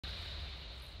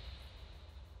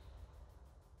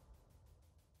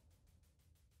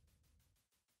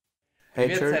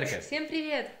Hey church,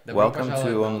 welcome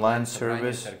to online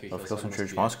service of Hillsong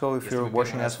Church Moscow. If you're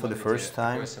watching us for the first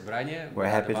time, we're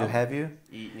happy to have you.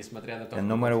 And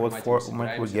no matter what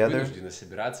format we gather,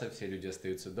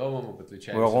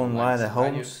 we're all online at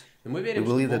homes. We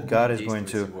believe that God is going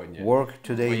to work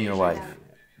today in your life.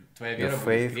 Your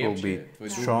faith will be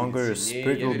stronger, your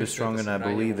spirit will be stronger, and I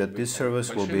believe that this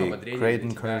service will be great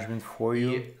encouragement for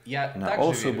you. And I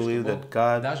also believe that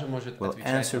God will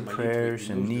answer prayers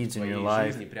and needs in your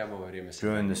life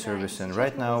during the service. And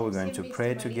right now we're going to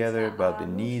pray together about the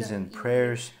needs and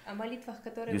prayers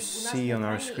you see on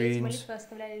our screens.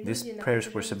 These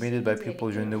prayers were submitted by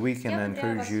people during the week, and I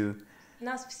encourage you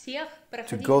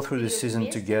to go through the season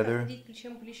together,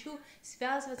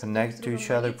 connect to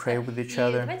each other, pray with each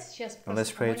other, and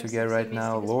let's pray together right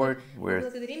now. Lord, we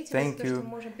thank you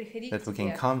that we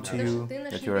can come to you,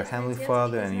 that you're a Heavenly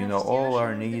Father and you know all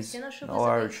our needs, all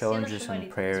our challenges and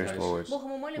prayers, Lord.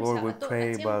 Lord, we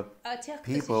pray about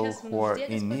people who are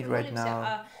in need right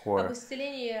now, who are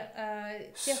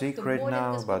sick right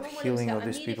now, about healing of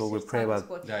these people. We pray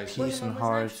about peace in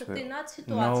hearts. We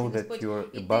know that you're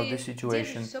above the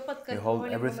situation. You hold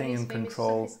everything in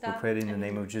control. We pray in the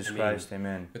name of Jesus Christ.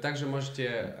 Amen.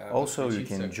 Also, you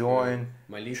can join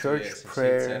church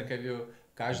prayer,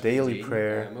 daily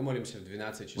prayer.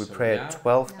 We pray at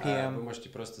 12 p.m.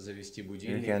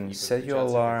 You can set your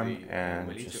alarm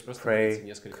and just pray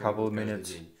a couple of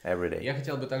minutes every day.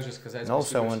 And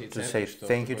also I want to say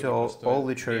thank you to all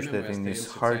the church that in these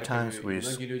hard times we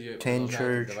sustain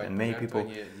church, and many people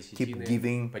keep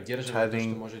giving,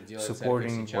 tithing,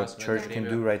 supporting what church can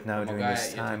do right now during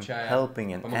this time,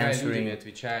 helping and answering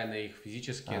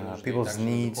people's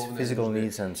needs, physical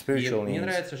needs and spiritual needs.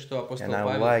 And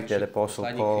I like that Apostle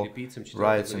Paul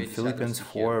writes in Philippians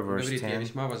 4 verse 10,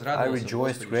 I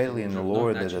rejoiced greatly in the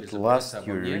Lord that at last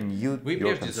you renewed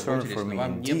your concern for me.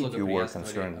 Indeed you were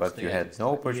concerned, but you had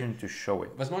no opportunity to show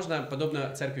it.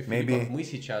 Maybe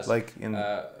like in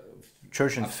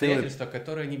church in Philip,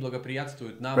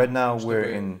 right now we're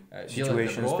in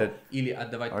situations that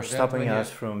are stopping us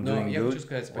from doing good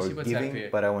or giving,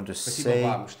 but I want to say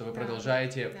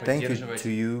thank you to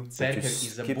you that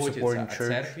you keep supporting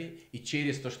church,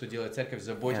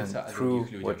 and through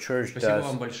what church does,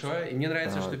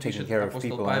 taking care of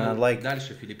people. And I like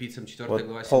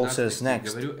what Paul says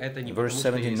next, verse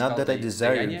 17, not that I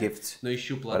desire your gifts,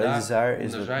 but I desire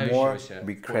is that more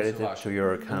be credited to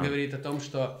your account.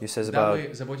 He says about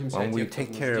when we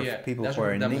take care of people who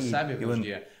are in need, even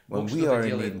when we are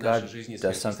in need, God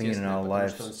does something in our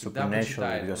lives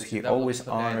supernaturally, because He always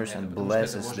honors and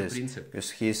blesses this,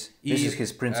 because this is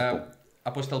His principle.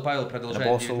 Apostle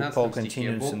Paul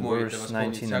continues in verse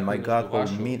 19, and my God will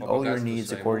meet all your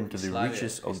needs according to the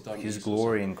riches of His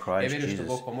glory in Christ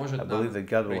Jesus. I believe that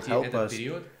God will help us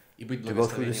to go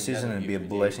through the season and be a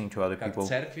blessing to other people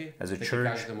as a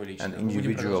church and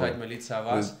individually.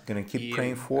 We're going to keep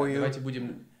praying for you.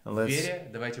 And let's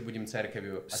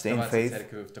stay in faith,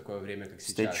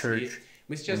 stay church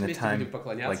in a time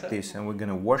like this. And we're going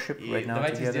to worship right now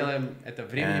together and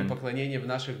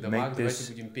make this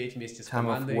time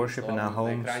of worship in our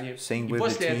homes, sing with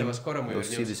the team. You'll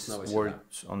see these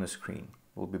words on the screen.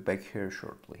 We'll be back here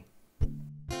shortly.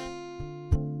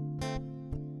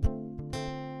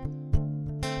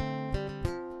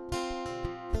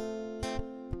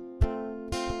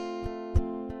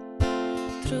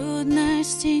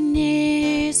 Трудности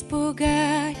не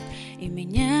испугают и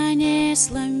меня не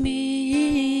сломить.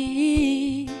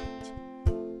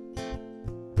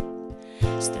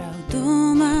 Страх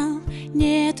думал,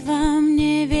 нет во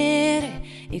мне веры,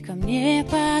 и ко мне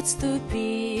подступил.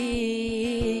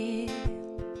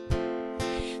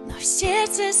 Но в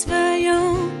сердце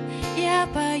своем я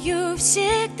пою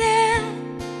всегда,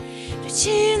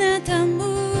 причина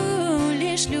тому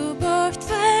лишь любовь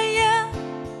Твоя.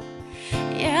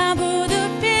 Я буду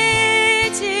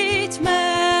петь, и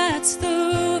тьма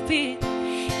отступит.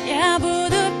 Я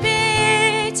буду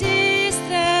петь, и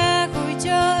страх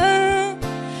уйдет.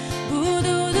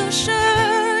 Буду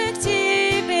душой к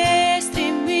Тебе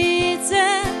стремиться.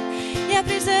 Я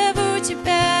призову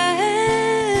Тебя.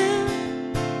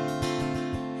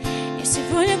 И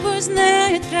сегодня пусть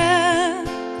знает враг.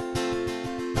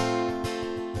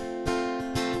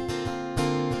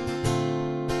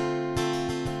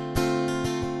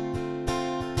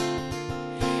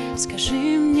 Скажи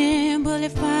мне, был ли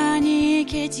в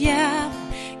панике дьявол,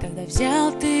 когда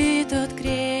взял Ты тот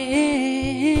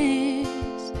крест?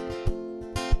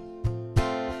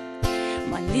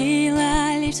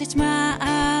 Молила лишь тьма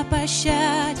о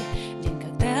пощаде, день,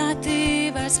 когда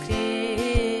Ты воскрес.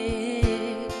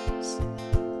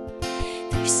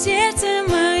 Ты в сердце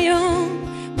моем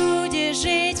будешь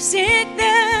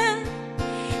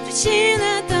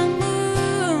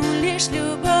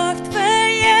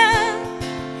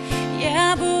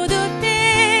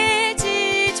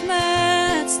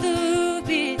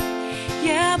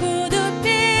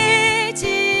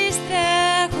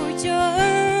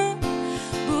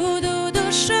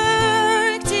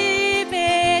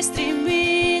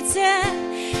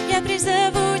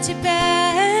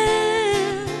тебя.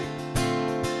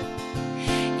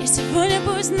 И сегодня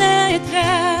пусть знает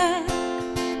враг,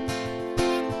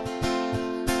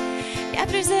 я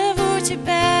призову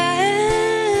тебя,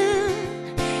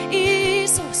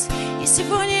 Иисус, и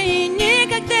сегодня, и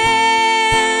никогда.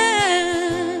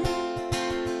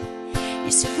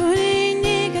 И сегодня, и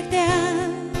никогда.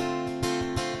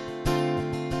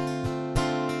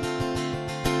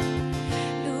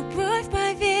 Любовь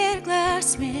повергла в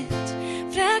смерть,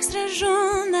 враг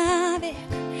сражен навек.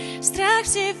 Страх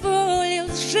всего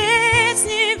лишь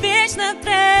жизни вечно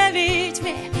править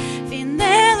век.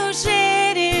 Финал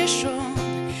уже решен,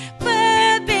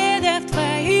 победа в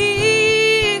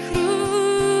твоих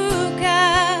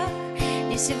руках.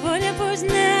 И сегодня пусть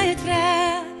знает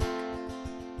враг,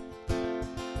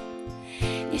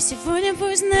 и сегодня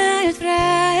пусть знает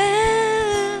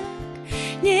враг.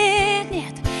 Нет,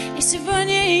 нет, и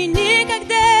сегодня, и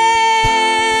никогда.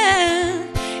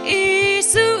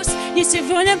 Иисус, не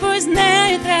сегодня пусть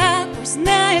знает враг, пусть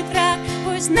знает враг,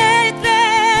 пусть знает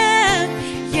враг.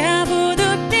 Я буду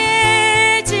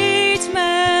петь, и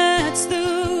тьма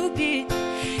отступит.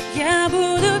 Я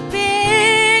буду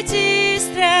петь, и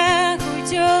страх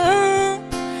уйдет.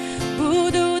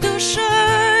 Буду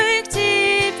душой к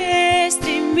тебе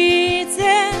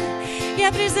стремиться.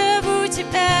 Я призову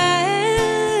тебя.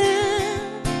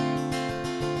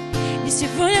 И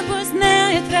сегодня пусть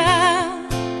знает враг.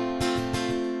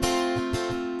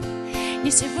 И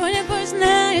сегодня пусть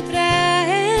знает враг.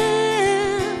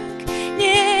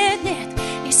 Нет, нет,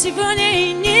 и сегодня,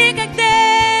 и никогда.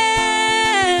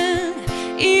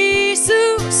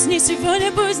 Иисус, не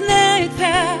сегодня пусть знает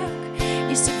враг.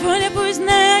 И сегодня пусть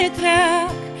знает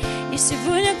враг. И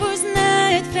сегодня пусть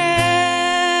знает враг.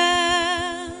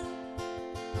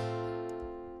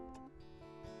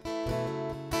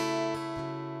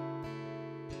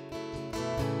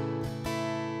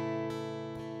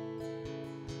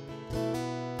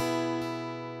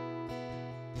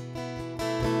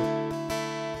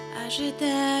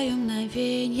 Ожидаю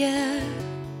мгновенья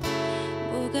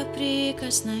Бога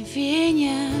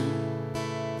прикосновения.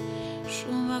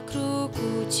 Шум вокруг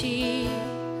утих,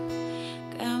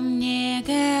 ко мне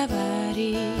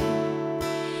говори.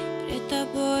 Пред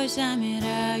тобой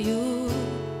замираю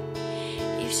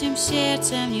и всем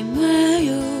сердцем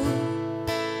внимаю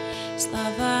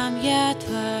словам я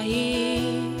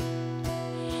твоим.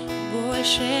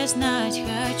 Больше знать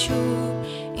хочу,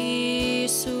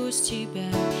 Иисус, тебя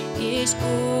есть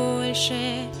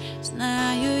больше,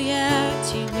 знаю я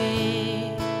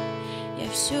тебе, я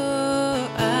все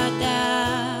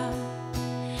отдам.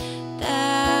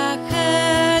 Так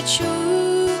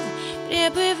хочу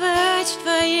пребывать в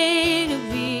твоей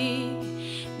любви,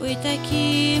 быть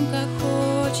таким, как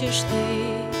хочешь ты.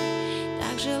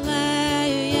 Так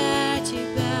желаю я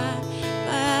тебя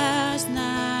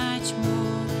познать,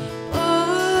 мой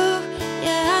Бог.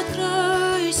 Я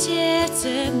открою сердце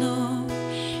вновь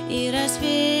и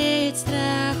развеет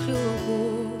страх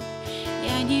любовь.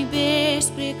 Я небес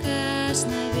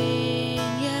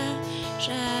прикосновения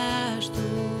жажду.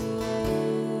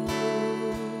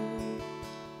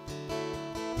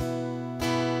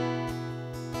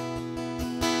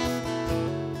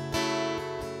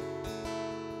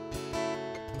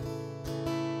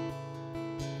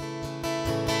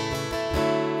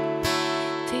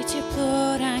 Ты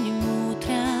тепло ранним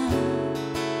утром,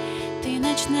 ты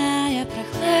ночная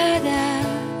прохлада.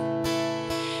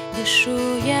 Дышу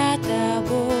я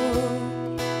тобой,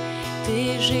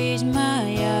 ты жизнь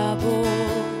моя, Бог.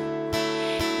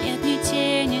 Нет ни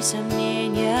тени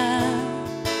сомнения,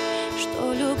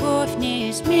 что любовь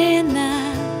неизменна,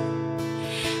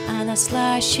 она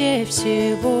слаще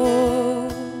всего.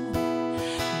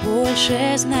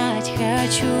 Больше знать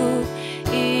хочу,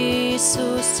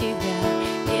 Иисус, тебя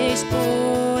есть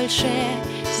больше,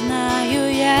 знаю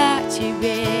я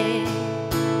тебе,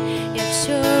 я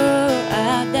все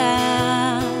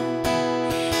отдам.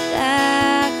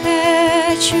 Так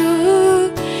хочу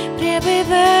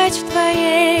пребывать в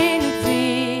твоей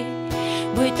любви,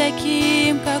 быть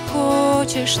таким, как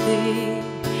хочешь ты.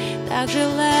 Так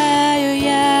желаю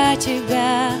я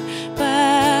тебя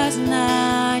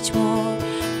познать, мой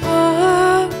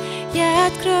Бог. Я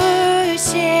открою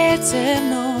сердце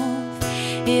вновь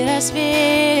и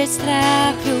развеет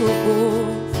страх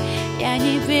любовь. Я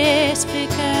небес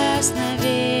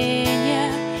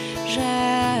прикосновения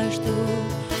жажду.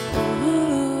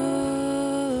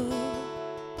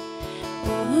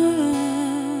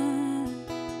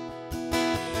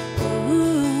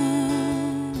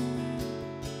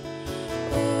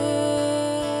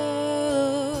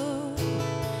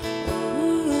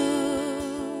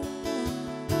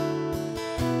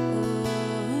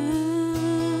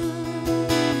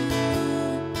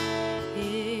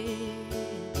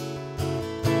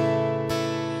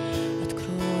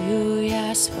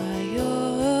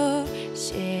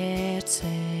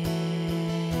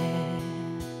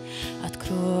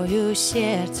 Открою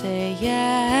сердце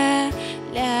я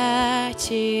для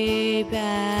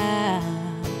Тебя,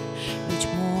 ведь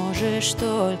можешь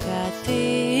только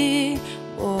Ты,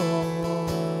 Бог,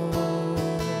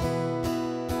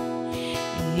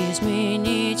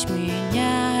 изменить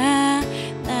меня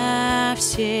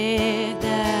навсегда.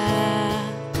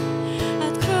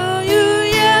 Открою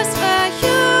я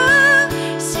свое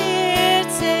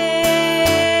сердце,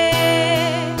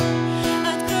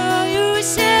 открою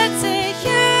сердце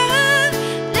я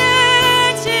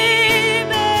для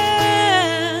Тебя,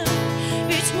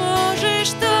 ведь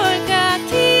можешь только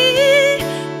Ты,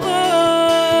 Бог,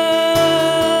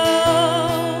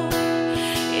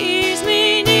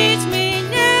 изменить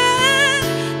меня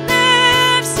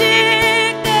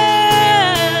навсегда.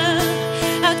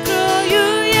 Открою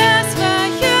я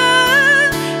свое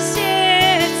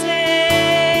сердце,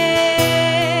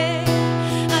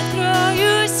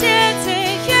 открою сердце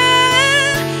я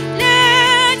для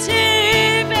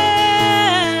Тебя,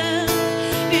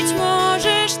 ведь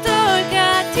можешь только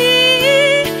Ты,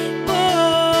 Бог,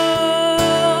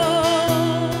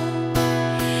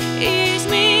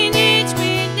 изменить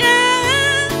меня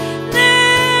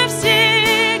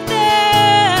навсегда.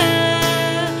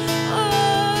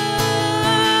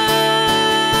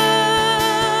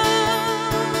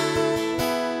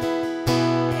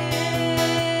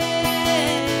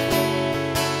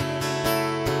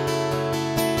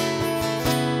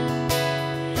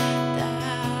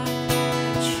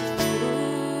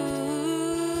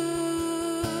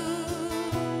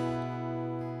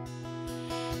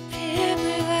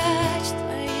 Пребывать в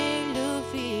Твоей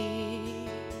любви,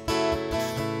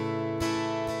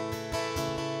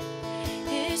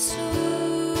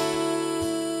 Иисус.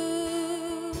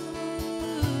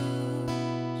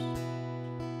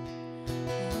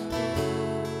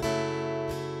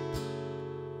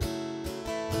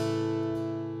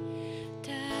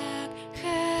 Так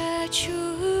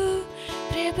хочу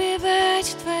пребывать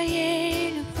в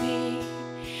Твоей любви,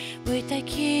 быть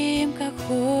таким, как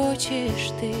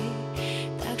хочешь Ты.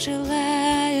 Так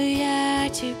желаю я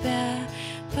Тебя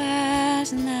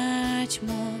познать,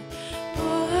 мой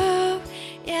Бог.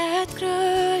 Я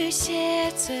открою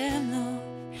сердце вновь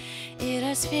и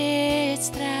развеет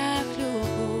страх,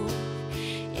 любовь.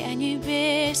 Я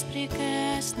небес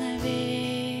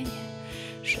прикосновения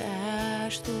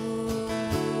жажду.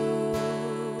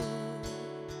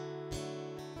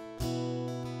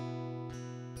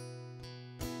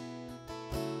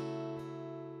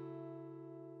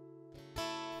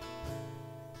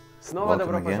 Снова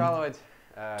добро Welcome again пожаловать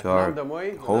to к нам our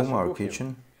домой, в home, нашу our кухню.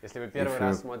 kitchen. Если вы If первый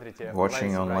раз you're смотрите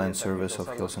watching онлайн online service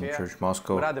of Hillsong Church мы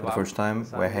Moscow for рады the вам. first time, На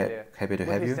самом we're деле, happy to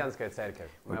мы have you. христианская церковь.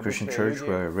 Мы We're a Christian обычные church, люди,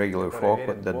 we're a regular которые folk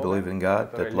верят в that Бога, believe in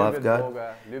God, которые that love любят God,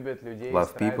 Бога, любят людей, love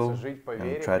стараются people, жить по and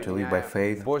вере, try to live by применяя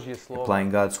faith, Божье Слово applying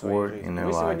в God's своей word жизни. in their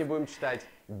Мы сегодня life. будем читать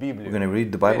Библию. We're going to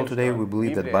read the Bible Верим, today. что We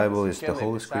believe that Библия, Bible is the Священное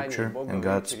Holy Писание, Scripture, Бог and говорит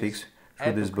God через speaks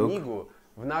through this эту book книгу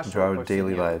в нашу into our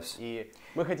daily повседневность. lives. И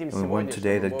мы хотим And we want сегодня,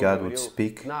 today чтобы that Бог God would говорил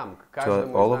speak к нам, к to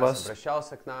каждому all из of нас, us,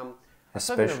 обращался к нам,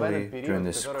 особенно в especially этот период, during в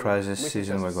this котором crisis мы season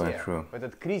сейчас we're going все, through. в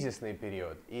этот кризисный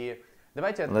период. И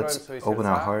давайте откроем Let's свои open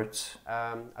our сердца,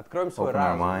 hearts, откроем свой open our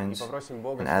разум и minds, попросим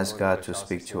Бога, and чтобы ask Он God to обращался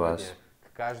speak to сегодня us,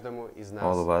 к каждому из нас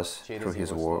all of us, через through His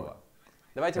Его Word. Слово.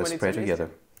 Давайте Let's молиться pray вместе. together.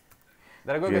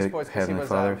 Дорогой Dear Господь, Heavenly спасибо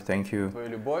Father, за thank you Твою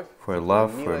любовь, for за your Твою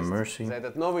love, for your милость, mercy, за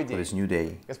этот новый for день. this new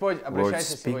day. Господь, Lord,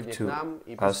 обращайся speak сегодня к to нам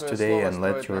и пусть us Твое today Слово and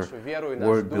let строит your нашу веру и наш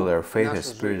Word дух, build our faith, нашу our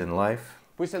spirit, жизнь. and life.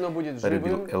 Пусть оно будет Let it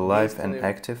живым, be alive and действенным,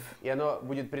 active и оно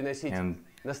будет приносить and bring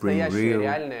настоящие, real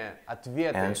реальные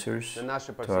ответы answers на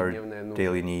наши to our повседневные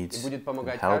daily нужды. И needs будет and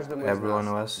помогать help каждому из every one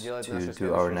of нас us делать to наши do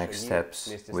our следующие next шаги steps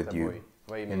вместе с with you. Тобой.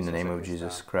 Во имя In the name Иисуса of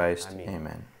Jesus Христа. Christ, Аминь.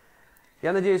 amen.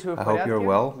 Я надеюсь, вы в I hope порядке. you're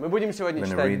well. Мы будем We're сегодня going to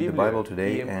читать read the Библию, Bible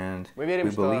today, и and мы верим,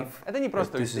 we что believe это не that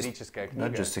просто this is историческая not книга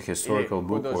just a или historical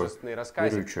book or художественный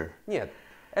рассказик. literature. Нет,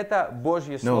 это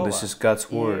Божье No, Слово. this is God's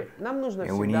Word, И нам нужно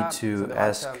and we всегда need to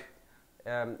задаваться ask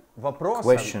вопросом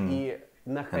question и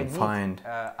and находить find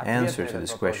ответ answer на to этот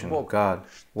this вопрос. question. Бог, God,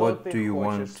 что what ты do you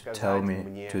want хочешь to tell сказать me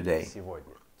мне today?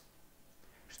 сегодня?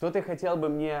 Что ты хотел бы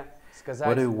мне сказать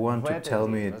What do you want в to этот tell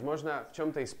день? me Возможно, в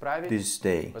чем-то исправить, this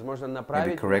day? возможно, Maybe направить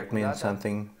меня correct me in куда-то,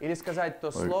 something, или сказать то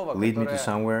or слово, lead me to которое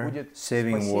somewhere, будет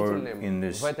saving word спасительным in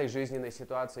this в этой жизненной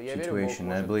ситуации. Я верю, Бог situation. I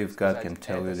может believe God сказать can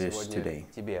tell you это this сегодня today.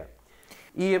 тебе.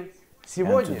 И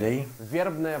сегодня, today,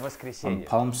 вербное On воскресенье.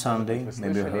 Palm Sunday, Может быть, вы maybe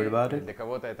you слышали, heard about или it. для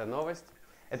кого-то это новость.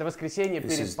 Это воскресенье This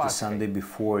перед is the Sunday Пасхой.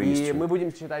 before И Easter. мы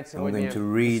будем читать And we're сегодня going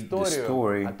to read the историю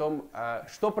story о том,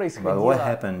 что about происходило what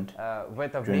happened в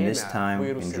это during время this time в in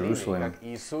Иерусалиме, Jerusalem, как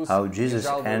Иисус how Jesus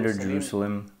въезжал в entered Иерусалим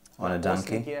Jerusalem on на a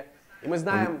donkey, ослике,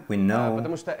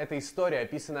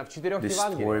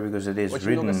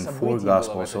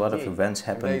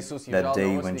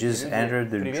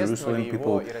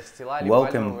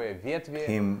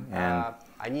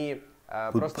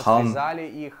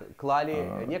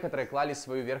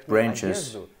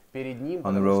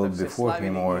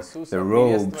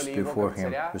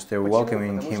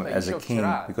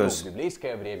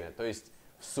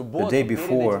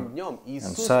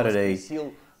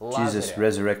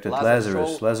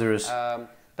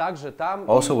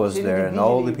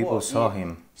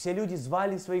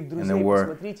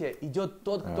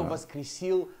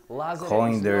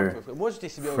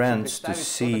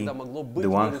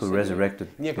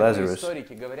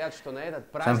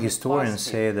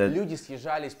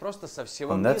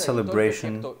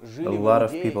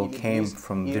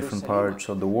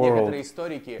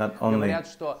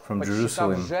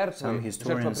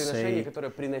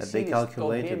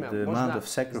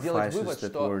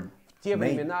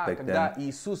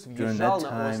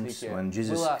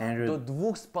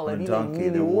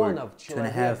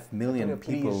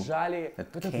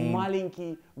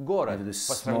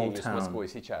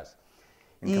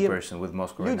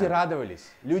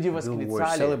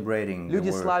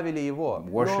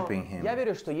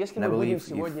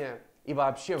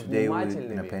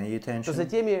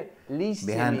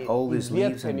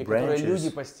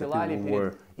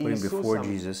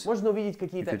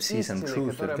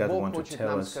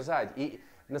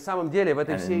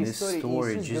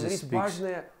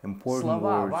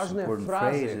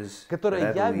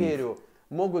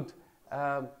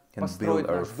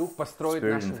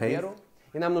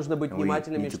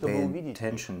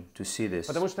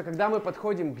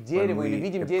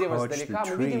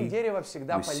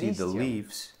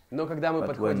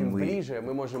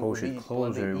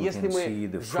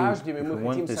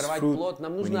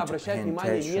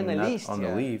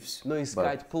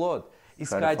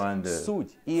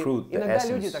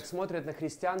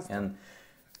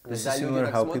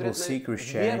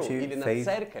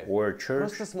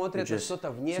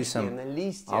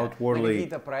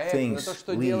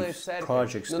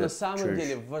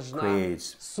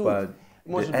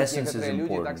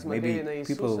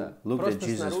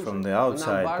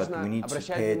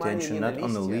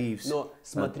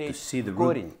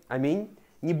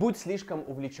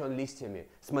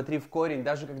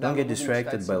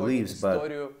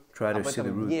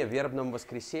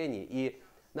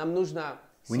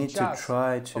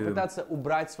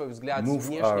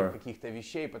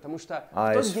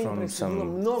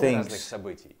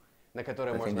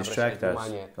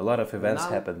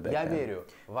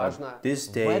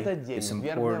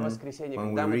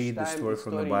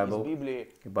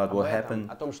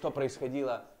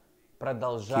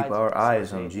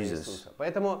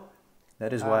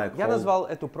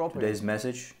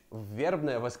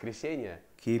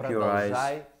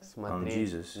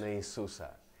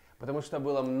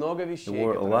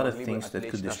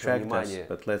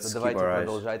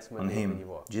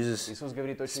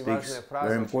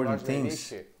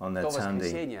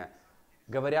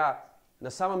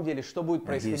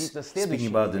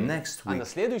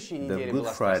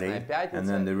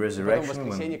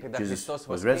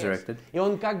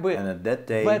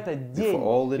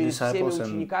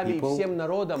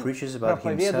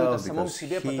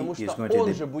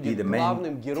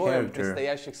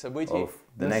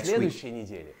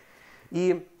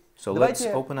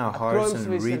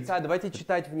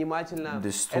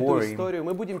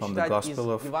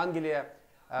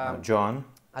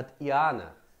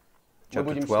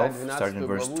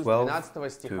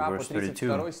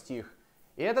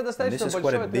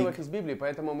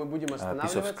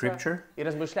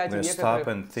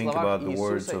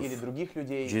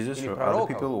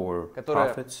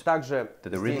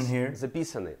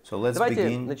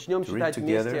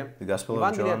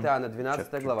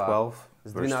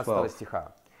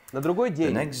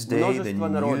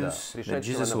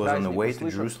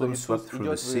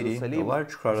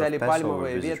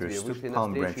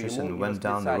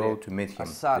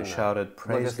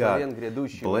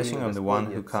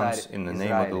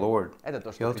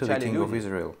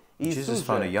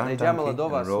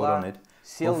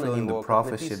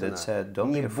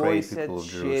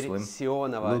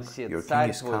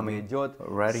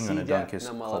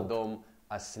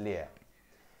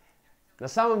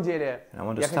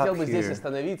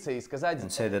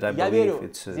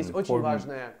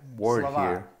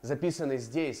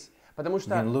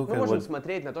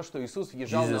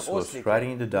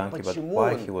 donkey, but почему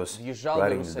why он he was въезжал в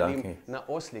riding the Иерусалим donkey. на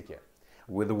ослике?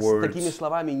 With the С такими words,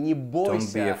 словами: не "Don't be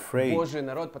бойся, afraid, Божий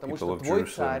народ, потому people что of твой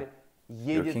Jerusalem, царь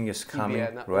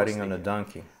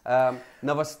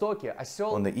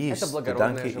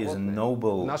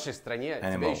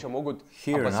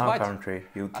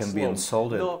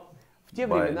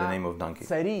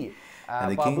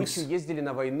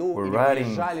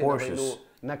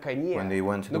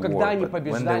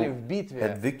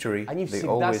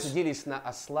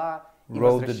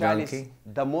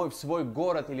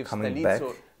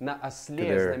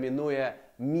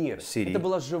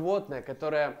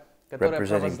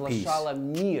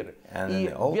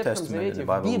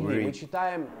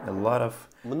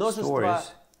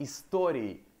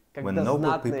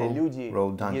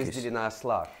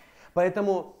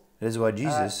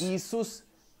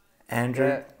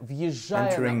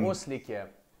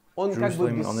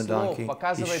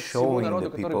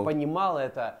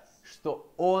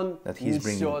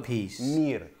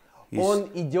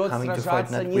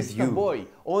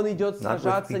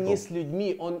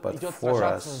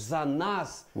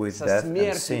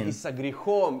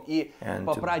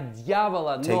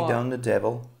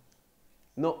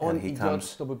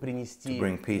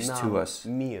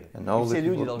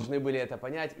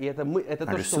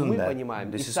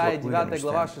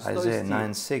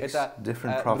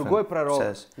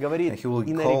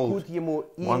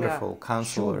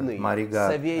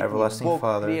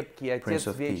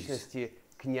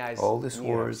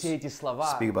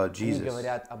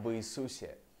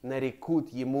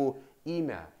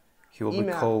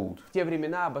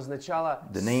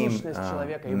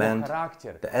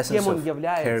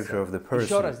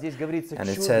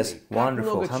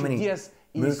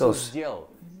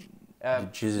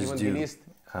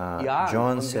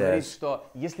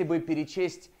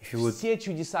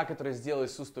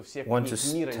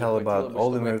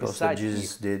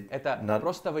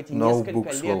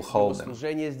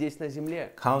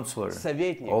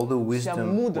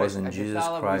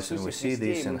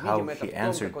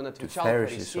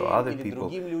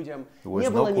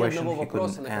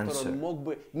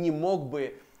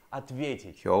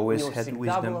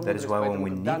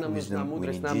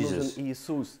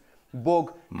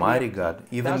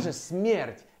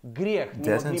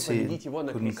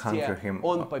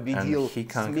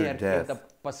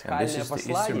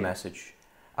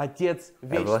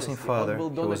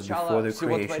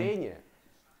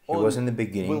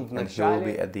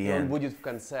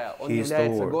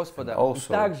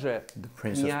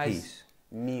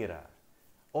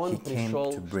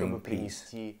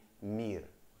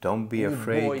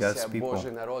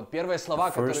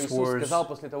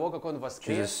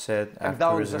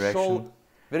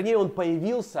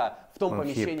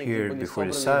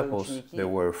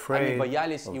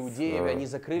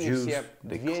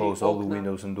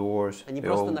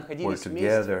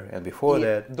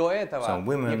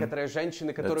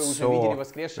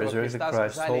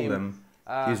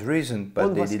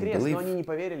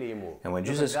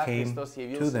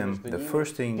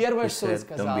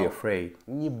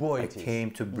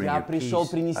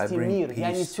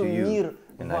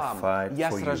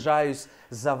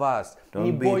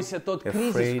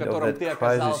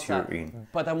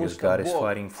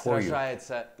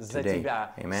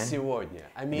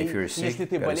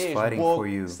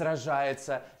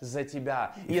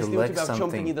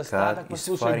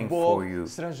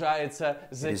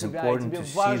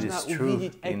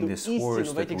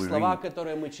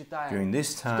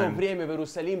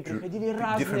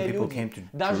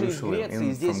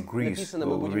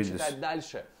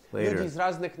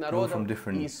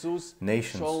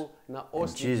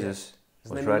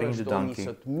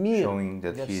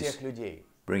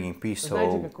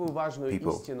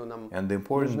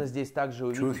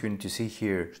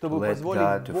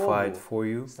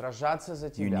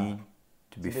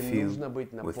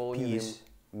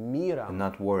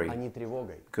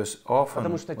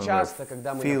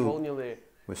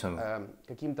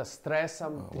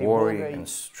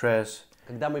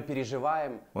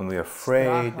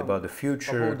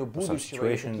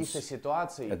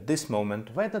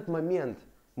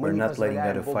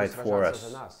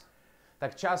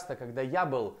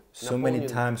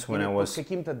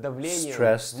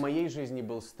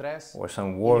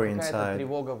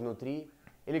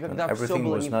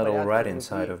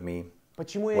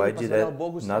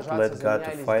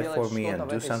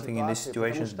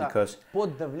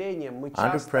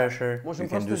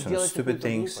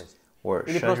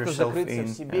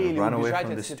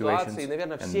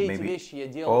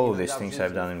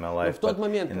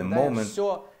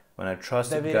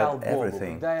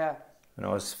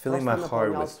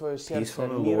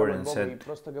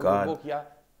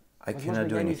I cannot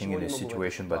do anything in this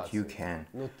situation, but you can.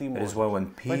 That is why when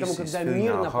peace Поэтому, is когда filling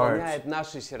мир our hearts, наполняет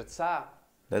наши сердца,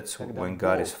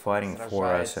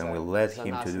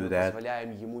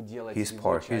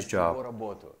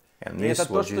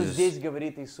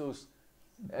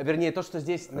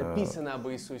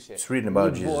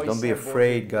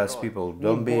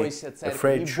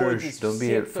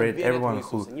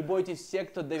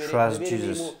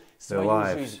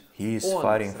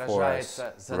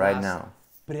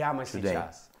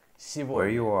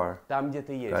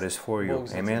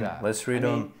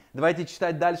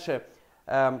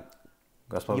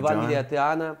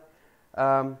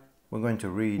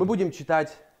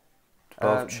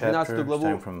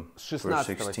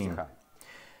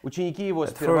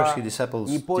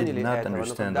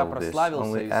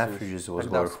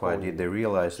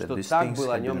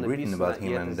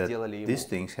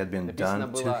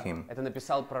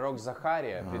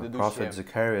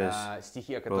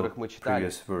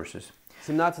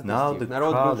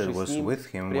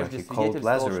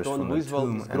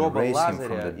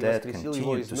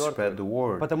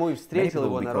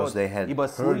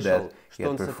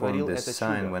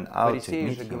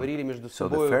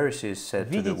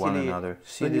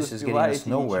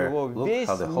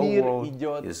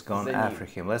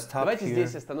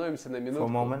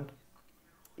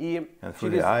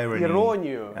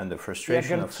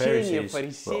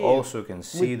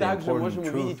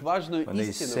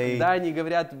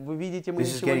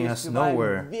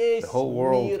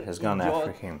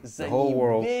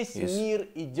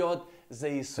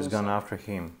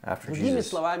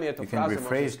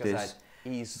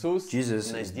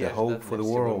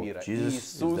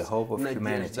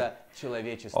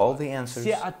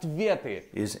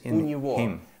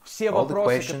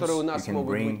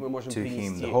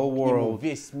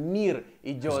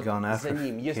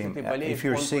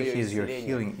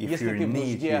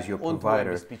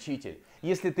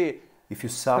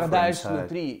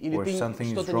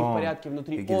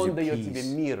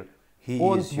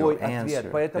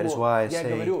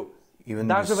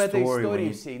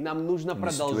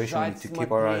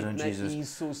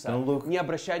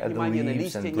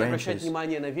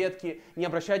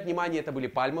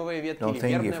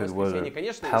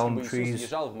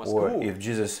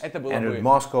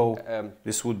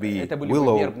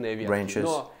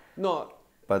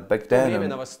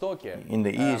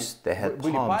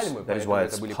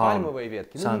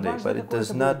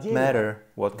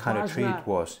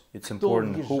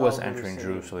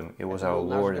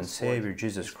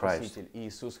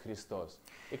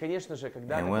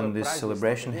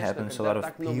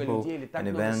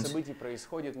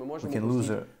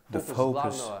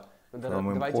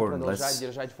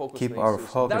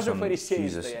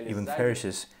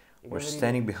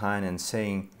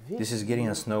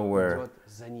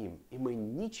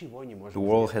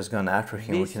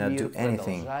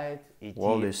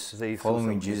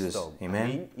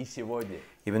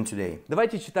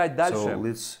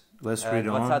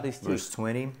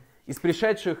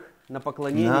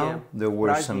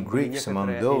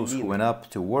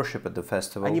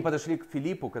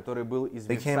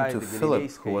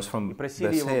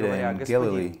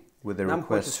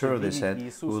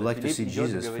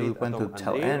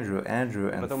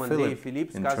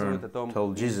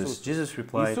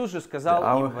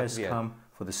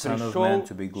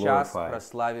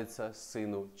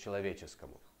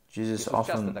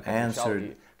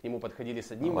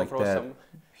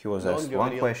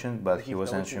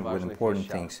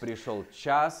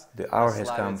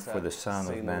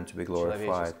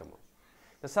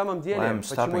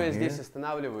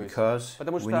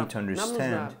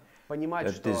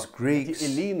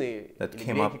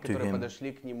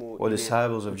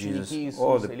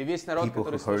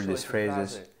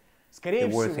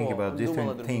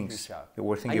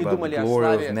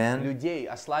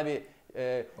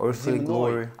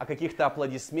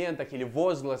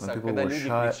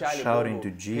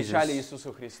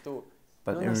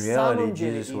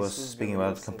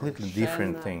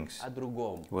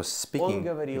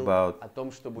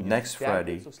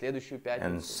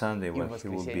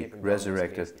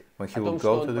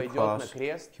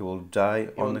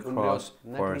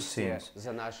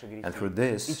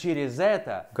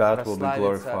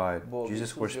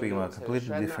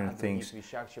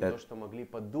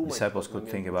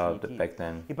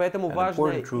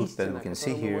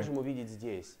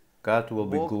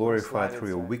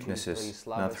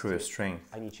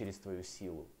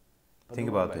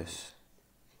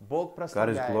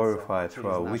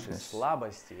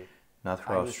 weakness, not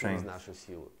through our strength.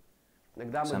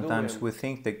 Sometimes we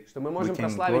think that we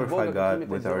can glorify God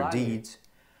with our deeds,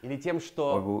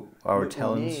 or our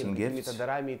talents and gifts.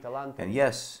 And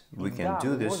yes, we can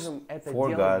do this for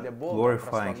God,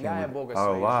 glorifying Him with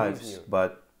our lives,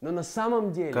 but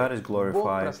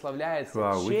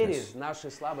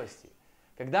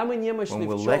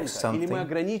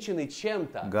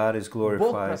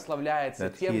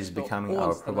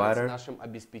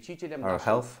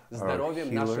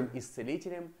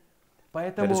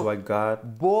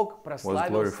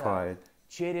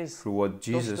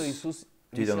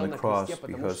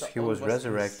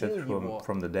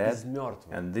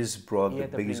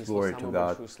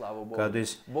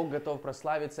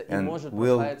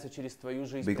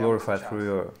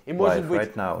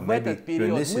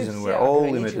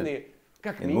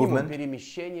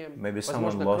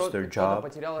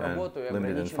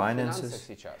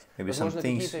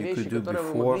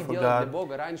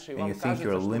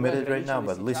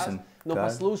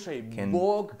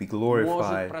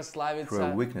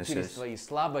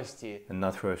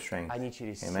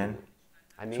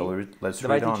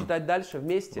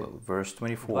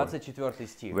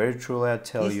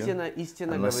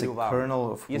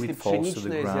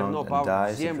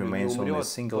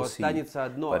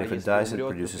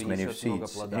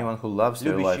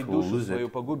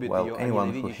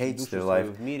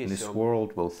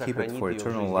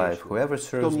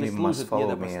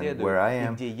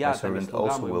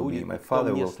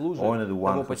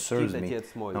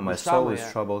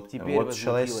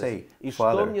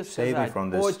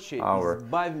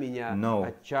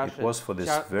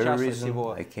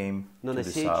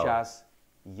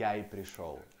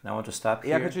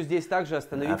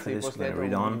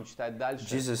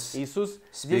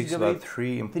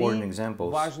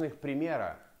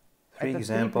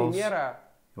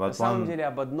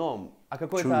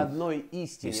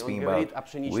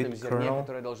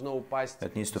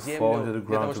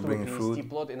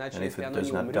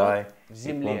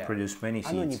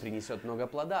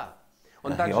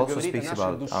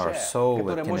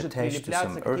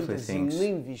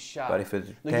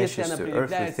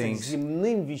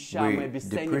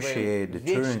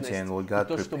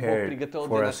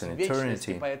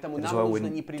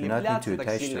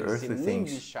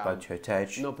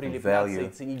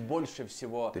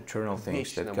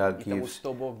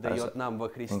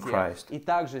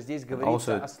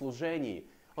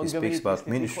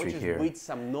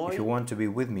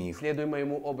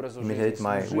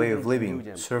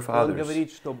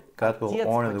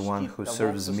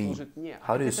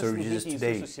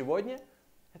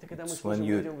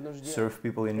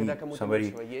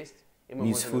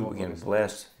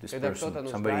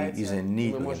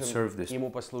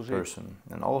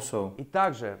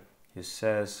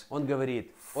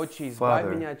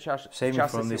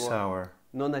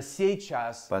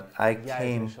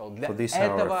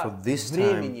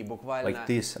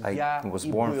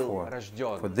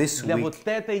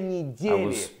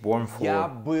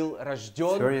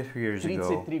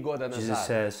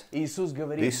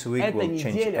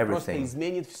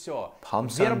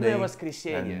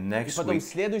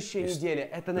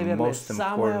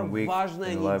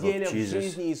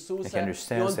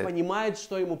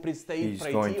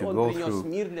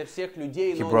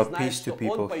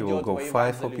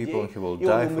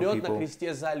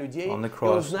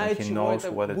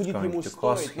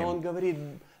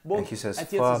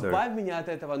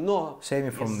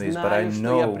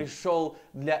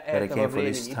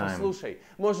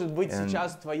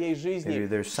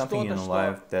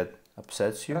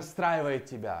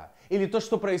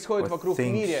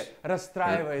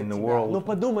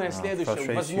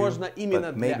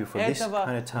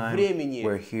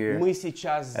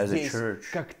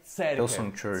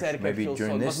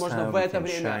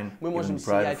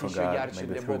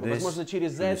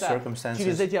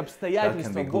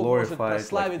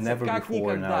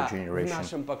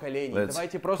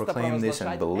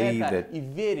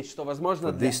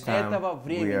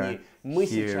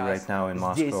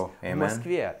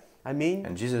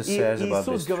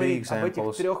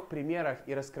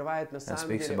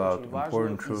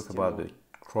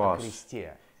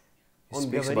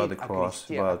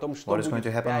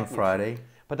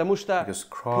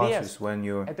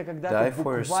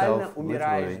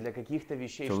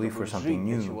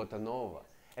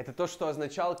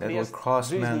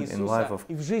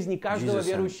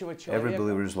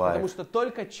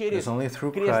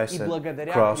крест, и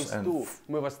благодаря Христу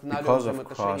мы восстанавливаем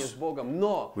отношения с Богом.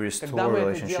 Но когда мы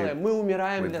это делаем, мы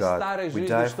умираем для старой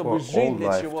жизни, чтобы жить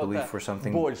для чего-то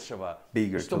большего,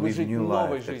 чтобы жить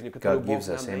новой жизнью, которую Бог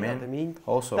нам дает. Аминь.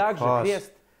 Также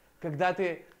крест, когда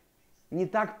ты не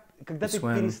так, когда ты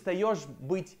перестаешь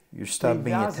быть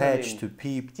привязанным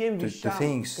к тем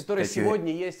вещам, которые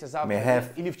сегодня есть, а завтра нет,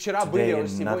 или вчера были, а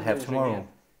сегодня уже нет.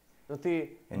 Но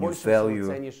ты больше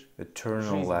всего ценишь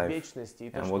жизнь вечности и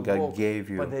то, что Бог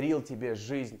подарил тебе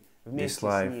жизнь вместе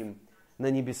с Ним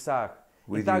на небесах.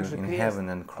 И также крест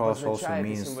обозначает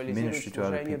и символизирует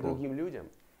служение другим людям.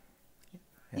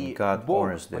 И Бог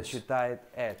почитает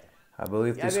это. I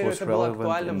believe this was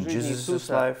relevant in Jesus'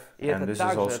 life, and this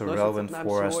is also relevant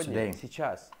for us today.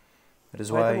 That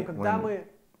is why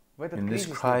when in this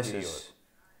crisis,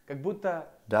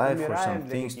 die for some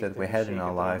things that we had in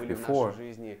our life before,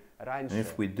 and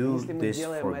if we do this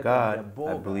for God,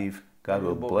 I believe God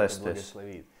will bless this.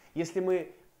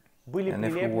 And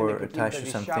if we were attached to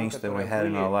some things that we had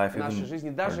in our life,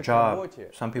 even our job,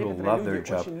 some people love their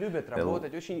job, they'll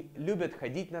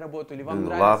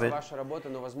love it,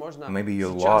 maybe you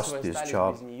lost this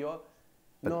job,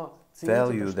 but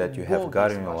value that you have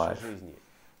God in your life.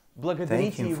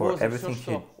 Thank Him for everything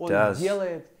He does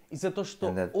and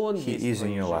that He is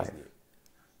in your life.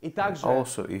 And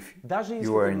also, if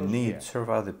you are in need,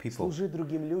 serve other people,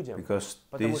 because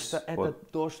this is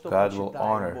what God will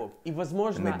honor.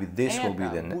 And maybe this will be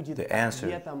the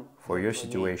answer for your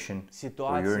situation,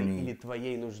 for your need,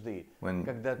 when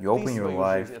you open your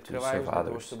life to serve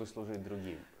others.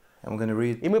 I'm going to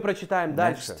read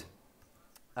next,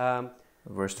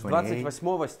 verse 28.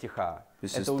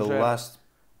 This is the last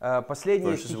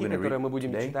последние стихи, которые мы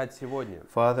будем читать сегодня.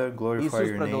 Иисус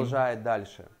продолжает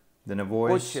дальше.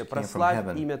 Отче,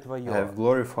 прославь имя Твое,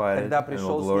 тогда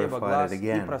пришел с неба глас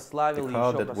и прославил, и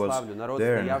еще прославлю. Народ,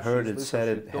 стоявший и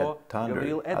слышавший то,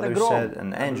 говорил, это гром, а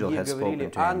другие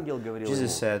говорили, ангел говорил ему.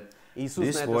 Иисус на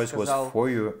это сказал,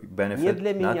 не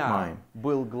для меня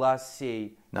был глас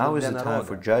сей, но для народа.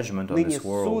 Ныне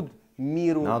суд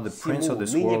миру сему,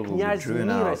 ныне князь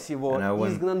мира сего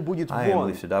изгнан будет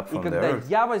вон, и когда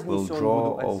я вознесен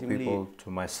буду от земли,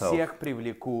 всех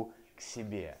привлеку к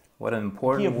себе.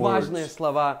 Какие важные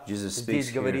слова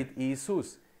здесь говорит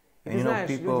Иисус. И ты знаешь,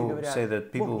 люди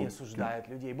говорят, Бог не осуждает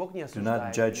людей, Бог не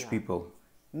осуждает меня.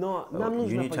 Но нам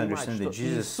нужно понимать, что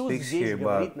Иисус здесь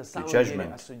говорит на самом деле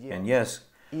о суде.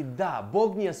 И да,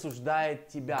 Бог не осуждает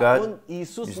тебя.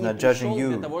 Иисус не пришел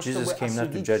для того, чтобы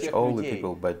осудить всех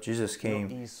людей.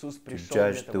 Но Иисус пришел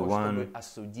для того, чтобы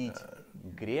осудить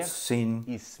грех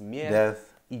и смерть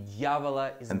и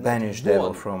дьявола, изгнать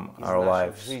вон из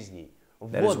наших жизней. Вот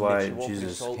для чего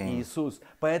пришел Иисус.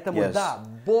 Поэтому да,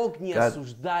 Бог не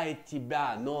осуждает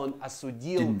тебя, но Он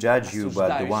осудил осуждающего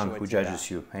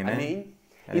тебя. Аминь.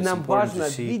 И нам важно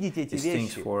видеть эти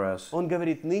вещи. Он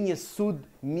говорит, ныне суд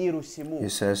миру сему.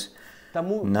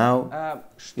 Тому,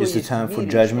 что есть в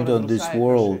мире, что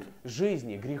разрушает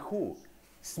жизни, греху,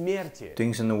 смерти,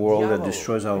 things in the world that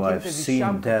destroys our lives,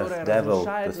 sin, death, devil,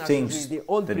 the things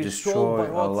that destroy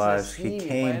our lives. He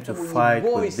came to fight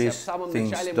with these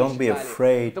things. Don't be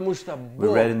afraid. We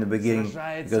read in the beginning,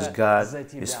 because God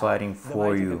is fighting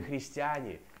for you.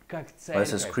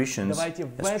 Us as Christians,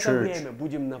 as church,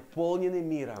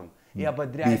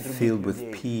 be filled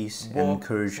with peace and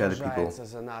encourage other people.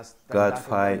 God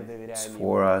fights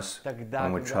for us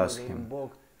when we trust Him.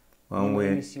 When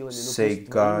we say,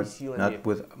 God, not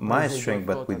with my strength,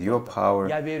 but with your power,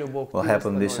 will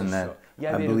happen this and that.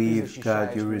 I believe,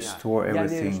 God, you restore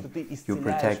everything. You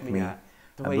protect me.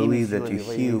 I believe that you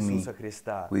heal me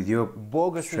with your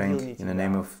strength in the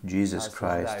name of Jesus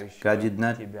Christ. God did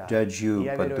not judge you,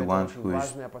 but the one who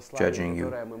is judging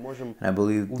you. And I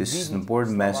believe this is an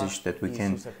important message that we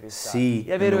can see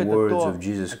in the words of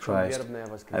Jesus Christ.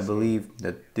 I believe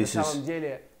that this is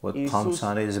what Palm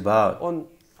Sunday is about.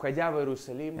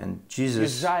 And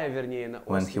Jesus,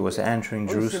 when He was entering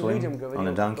Jerusalem on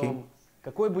a donkey,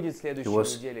 He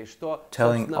was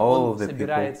telling all of the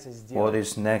people what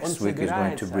His next week is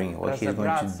going to bring, what He's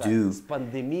going to do.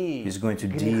 He's going to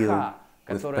deal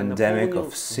with the pandemic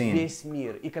of sin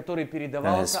that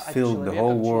has filled the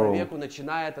whole world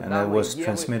and that was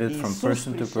transmitted from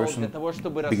person to person,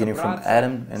 beginning from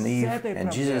Adam and Eve,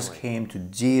 and Jesus came to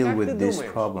deal with this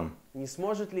problem.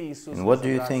 And what do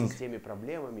you think?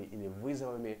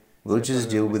 Will Jesus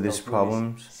deal with these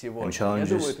problems and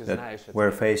challenges that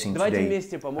we're facing today?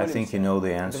 I think you know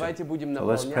the answer. So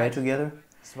let's pray together.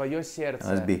 And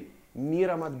let's be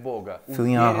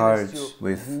filling our hearts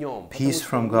with peace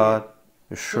from God,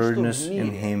 assuredness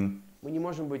in Him.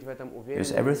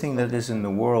 Because everything that is in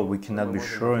the world, we cannot be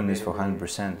sure in this for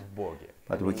 100%.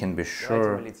 But we can be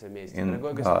sure in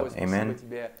God. Amen.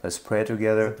 Let's pray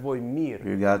together.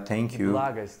 Dear God, thank you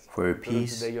for your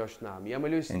peace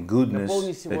and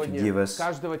goodness that you give us.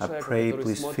 I pray,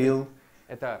 please fill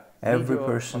every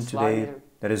person today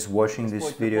that is watching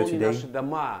this video today.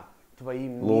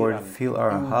 Lord, fill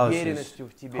our houses,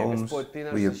 homes with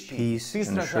your peace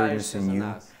and assurance in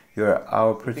you. You are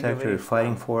our protector,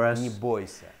 fighting for us.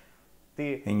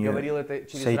 And you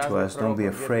say to us, don't be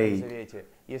afraid.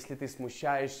 You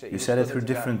said it through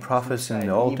different prophets in the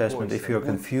Old Testament. If you are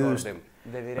confused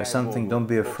by something, don't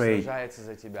be afraid.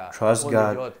 Trust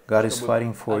God. God is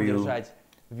fighting for you.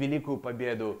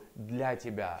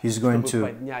 He's going to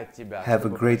have a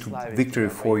great victory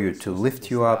for you, to lift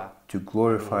you up, to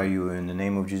glorify you in the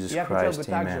name of Jesus Christ.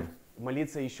 Amen.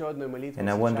 And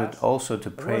I wanted also to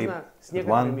pray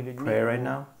one prayer right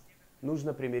now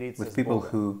with people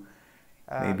who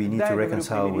maybe need to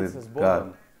reconcile with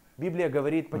God.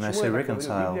 When I say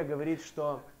reconcile,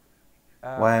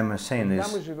 why am I saying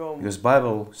this? Because the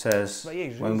Bible says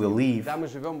when we leave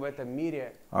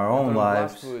our own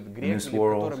lives in this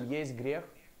world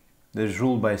that is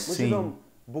ruled by sin,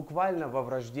 we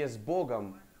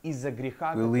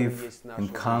live in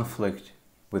conflict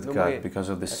with God because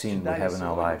of the sin we have in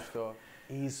our life. But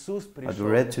we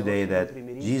read today that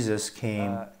Jesus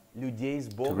came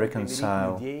to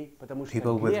reconcile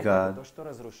people with God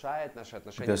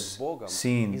because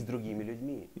sin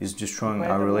is destroying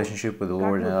our relationship with the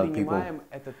Lord and other people. And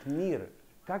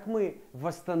how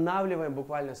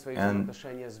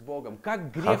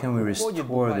can we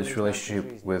restore this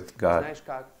relationship with God?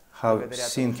 How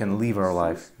sin can leave our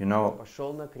life? You know,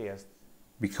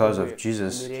 because of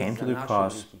Jesus came to the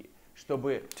cross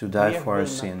to die for our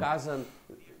sin,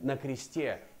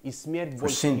 for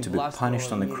sin to be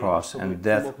punished on the cross, and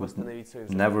death would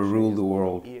never rule the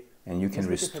world, and you can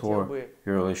restore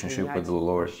your relationship with the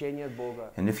Lord.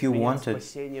 And if you wanted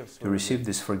to receive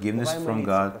this forgiveness from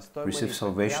God, receive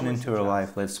salvation into your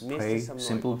life, let's pray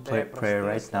simple prayer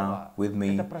right now with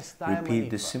me. Repeat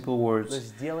these simple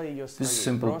words, this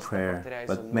simple prayer,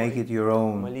 but make it your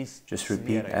own. Just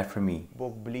repeat after me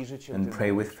and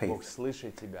pray with faith.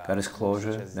 God is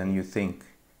closer than you think.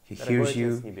 He hears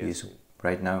you. He is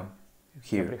right now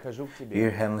here. Dear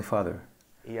Heavenly Father,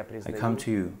 I come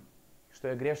to you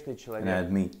and I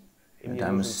admit that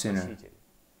I'm a sinner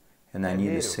and I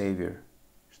need a Savior.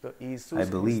 I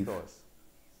believe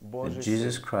that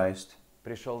Jesus Christ,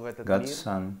 God's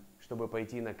Son,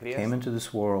 came into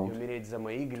this world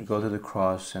to go to the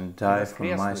cross and die for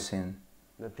my sin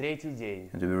and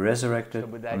to be resurrected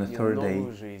on the third day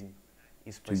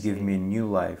to give me a new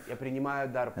life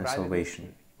and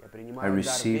salvation. I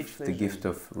receive the gift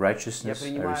of righteousness,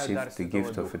 I receive the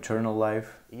gift of eternal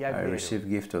life, I receive the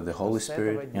gift of the Holy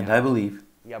Spirit, and I believe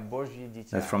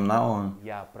that from now on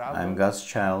I am God's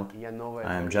child,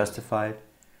 I am justified,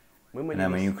 and I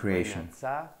am a new creation.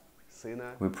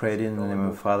 We prayed in the name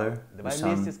of the Father, the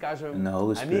Son, and the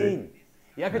Holy Spirit.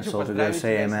 Let's all together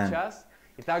say Amen.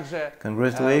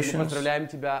 Congratulations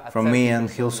from me and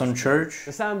Hillsong Church.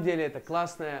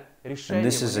 And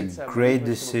this is a great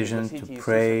decision to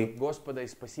pray,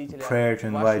 prayer to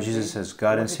invite Jesus as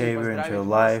God and Savior into your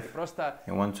life.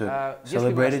 I want to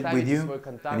celebrate it with you.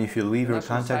 And if you leave your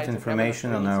contact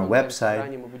information on our website,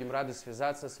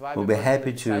 we'll be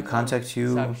happy to contact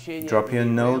you, drop you a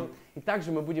note.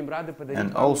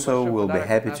 And also we'll be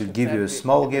happy to give you a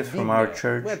small gift from our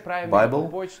church Bible.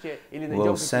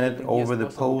 We'll send it over the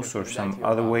post or some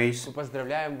other ways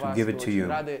to give it to you.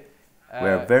 We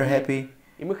are very happy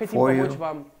for you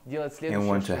and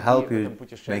want to help you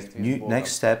make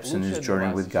next steps in this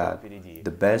journey with God.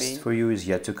 The best for you is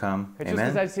yet to come.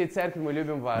 Amen.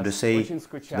 And to say,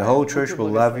 the whole church will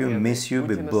love you, miss you,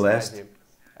 be blessed.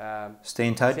 Stay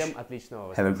in touch.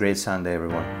 Have a great Sunday,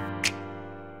 everyone.